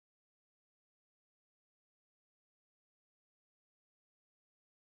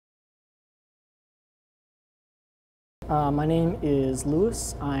My name is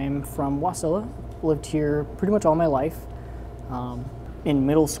Lewis. I'm from Wasilla. Lived here pretty much all my life. In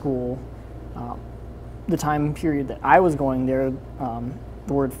middle school, the time period that I was going there,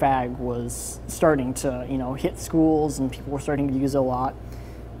 the word fag was starting to, hit schools, and people were starting to use it a lot.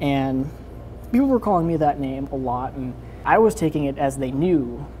 And people were calling me that name a lot, and I was taking it as they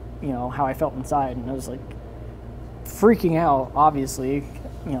knew, how I felt inside, and I was like freaking out, obviously,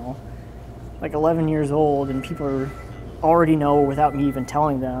 like 11 years old, and people already know without me even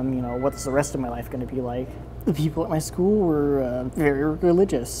telling them, what's the rest of my life going to be like. The people at my school were very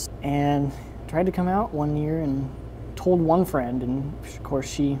religious, and tried to come out one year and told one friend, and of course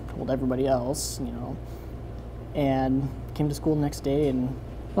she told everybody else, and came to school the next day, and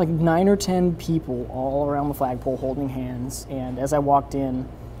like 9 or 10 people all around the flagpole holding hands, and as I walked in,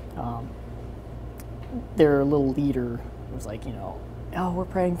 their little leader was like, oh, we're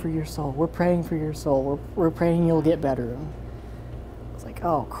praying for your soul, we're praying for your soul, we're praying you'll get better. And I was like,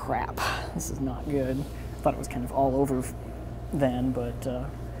 oh crap, this is not good. I thought it was kind of all over then, but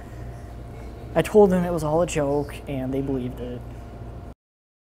I told them it was all a joke, and they believed it.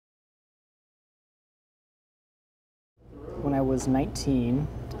 When I was 19,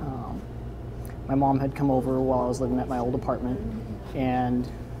 my mom had come over while I was living at my old apartment, and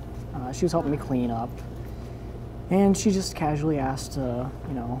she was helping me clean up. And she just casually asked, have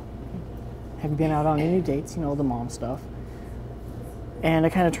you been out on any dates, the mom stuff. And I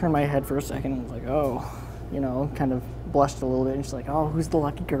kind of turned my head for a second and was like, oh, kind of blushed a little bit. And she's like, oh, who's the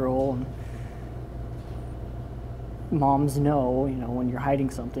lucky girl? And moms know, when you're hiding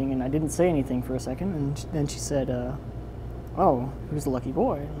something. And I didn't say anything for a second. And then she said, oh, who's the lucky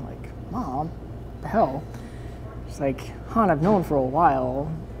boy? And I'm like, Mom, what the hell? She's like, hon, I've known for a while.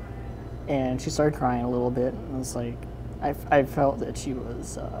 And she started crying a little bit. And I was like, I felt that she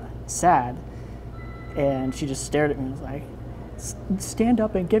was sad. And she just stared at me and was like, stand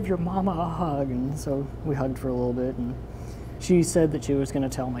up and give your mama a hug. And so we hugged for a little bit. And she said that she was going to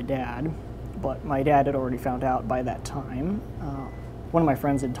tell my dad. But my dad had already found out by that time. One of my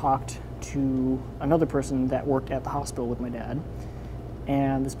friends had talked to another person that worked at the hospital with my dad.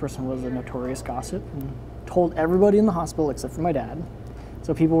 And this person was a notorious gossip and told everybody in the hospital except for my dad.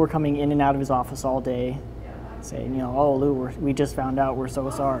 So people were coming in and out of his office all day saying, oh, Lou, we just found out, we're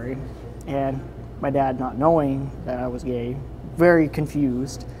so sorry. And my dad, not knowing that I was gay, very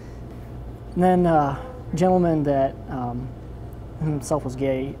confused. And then a gentleman that himself was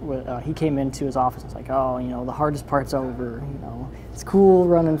gay, he came into his office and was like, oh, the hardest part's over, it's cool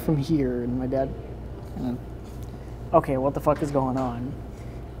running from here. And my dad, okay, what the fuck is going on?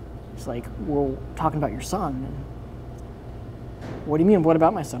 It's like, we're talking about your son. And, what do you mean, what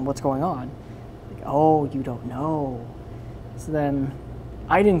about my son? What's going on? Like, oh, you don't know. So then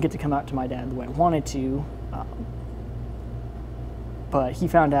I didn't get to come out to my dad the way I wanted to, but he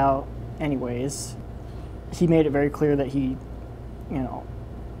found out anyways. He made it very clear that he,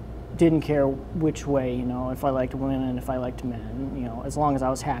 didn't care which way, if I liked women and if I liked men, as long as I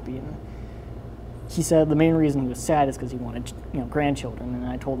was happy. And he said the main reason he was sad is because he wanted, grandchildren. And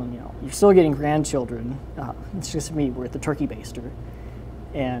I told him, you're still getting grandchildren. It's just me. We're at the turkey baster.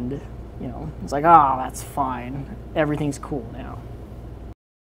 And, it's like, oh, that's fine. Everything's cool now.